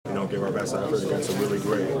give our best effort against a really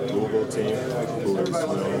great Louisville team who is,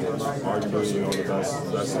 arguably, the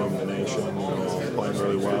best team in the nation, playing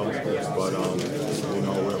really well. But,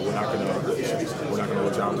 we're not gonna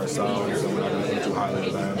look down on ourselves, and we're not gonna think too highly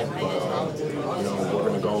of them. But, we're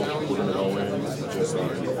gonna go in just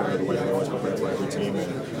prepare the way we always prepare for every team.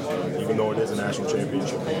 And even though it is a national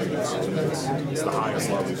championship, it's the highest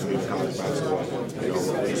level you can be in college basketball.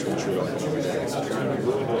 We're just gonna treat it like every day.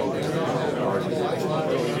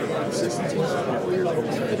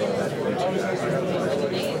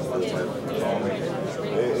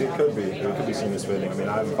 It could be. It could be seen as fitting. I mean,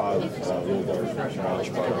 I haven't followed Louisville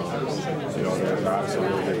much, but they're obviously a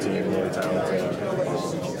really good team, really talented.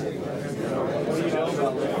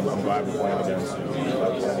 I'm glad we're playing against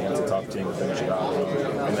a tough team to finish it out.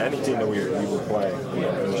 And any team that we would play,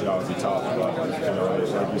 finish it out would be tough. But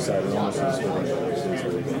like you said, it almost is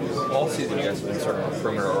all season you guys have been sort of a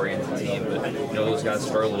perimeter-oriented team, but those guys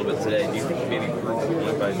struggle a little bit today. Do you think you maybe improved the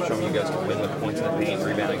point by showing you guys can win with points in the paint,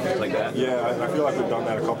 rebounding, things like that? Yeah, I feel like we've done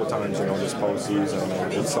that a couple times, this postseason.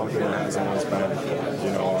 It's something that hasn't always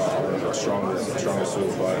been, our strongest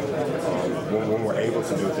suit. But when we're able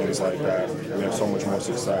to do things like that, we have so much more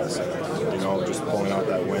success. And, just pulling out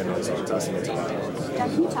that win is a testament to that.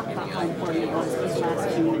 Can you talk about how important it was these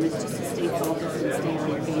last few minutes just to stay focused and stay on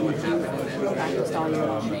your game and practiced all year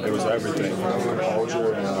long? It was everything,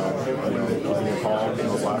 composure and keeping it calm in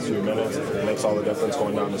those last few minutes. It makes all the difference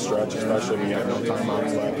going down the stretch, especially when you have no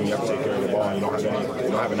timeouts left and you have to take care of the ball. You don't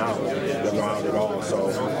have an out. You have no out at all. So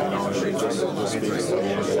it just speaks to the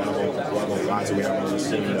level of guys that we have on this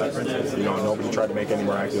team that nobody tried to make any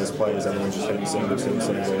miraculous plays. Everyone just hitting singles, and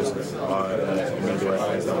made the right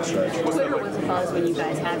plays down the stretch. Twitter was a buzz when you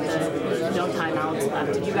guys had the no timeouts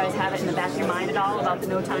left. Did you guys have it in the back of your mind at all about the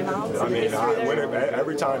no timeouts? I mean,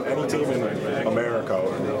 every time, any team in America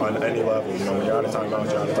on any level, when you're out of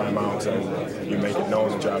timeouts, you're out of timeouts, and you make it known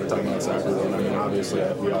that you're out of timeouts everyone. I mean, obviously,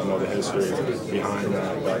 we all know the history behind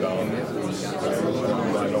that, but I'm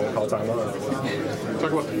glad no one called timeout.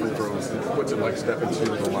 Talk about the free throws. What's it like stepping to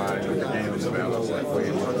the line when the game is about that way?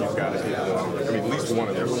 You've got to hit at least one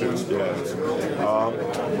of those two. Yeah.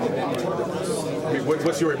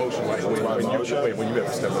 What's your emotion like when you have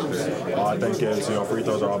to step up there? I think it's, free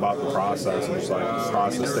throws are all about the process. And it's like the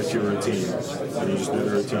process, stick to your routine. And you just do the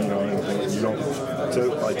routine, and you don't,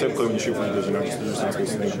 typically when you shoot free throws, you're just not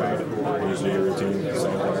supposed to think about it. You just do your routine, the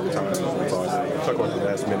same thing every time. That's all I do. Talk about the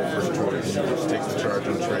last minute for Jordan. He takes the charge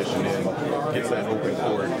on the transition in, gets that open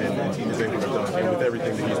court, and he's able to dunk. And with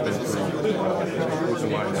everything that he's been through,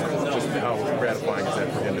 just how gratifying is that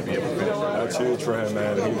for him to be able to finish? That's huge for him,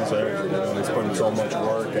 man. He deserves it. He's putting so much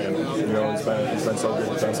work, and he's been so good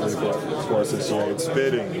defensively for us this year. It's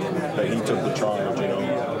fitting that he took the charge, and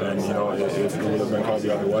if it would have been called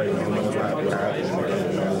the other way, who knows what happened in the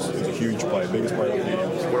game. It was a huge play, biggest play of the game.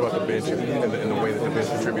 What about the bench and the way that the bench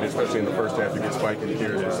contributed, especially in the first half, to get Spike and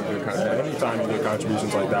Kier? There's some good contributions. Anytime you get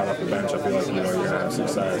contributions like that off the bench, I feel like you're gonna have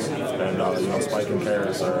success. And Spike and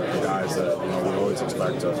Karras are the guys that we always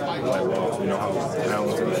expect to play well. We know how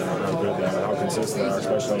talented they are, how good they are, how consistent they are,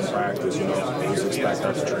 especially in practice. We just expect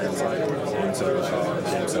that to translate into game series.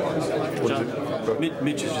 Jon,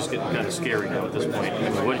 Mitch is just getting kind of scary now at this point. I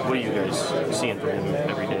mean, what are you guys seeing from him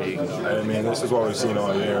every day? I mean, this is what we've seen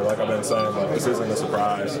all year. Like I've been saying, this isn't a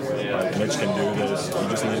surprise. Mitch can do this. You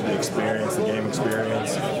just need the experience, the game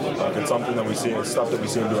experience. It's something that we see, it's stuff that we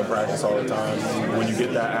see him do in practice all the time. When you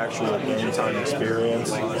get that actual game time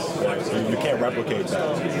experience, you can't replicate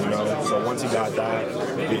that. So once he got that,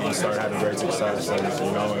 he started having great success,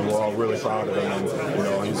 and we're all really proud of him.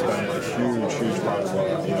 And he's been a huge part of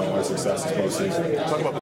our success this postseason. Talk about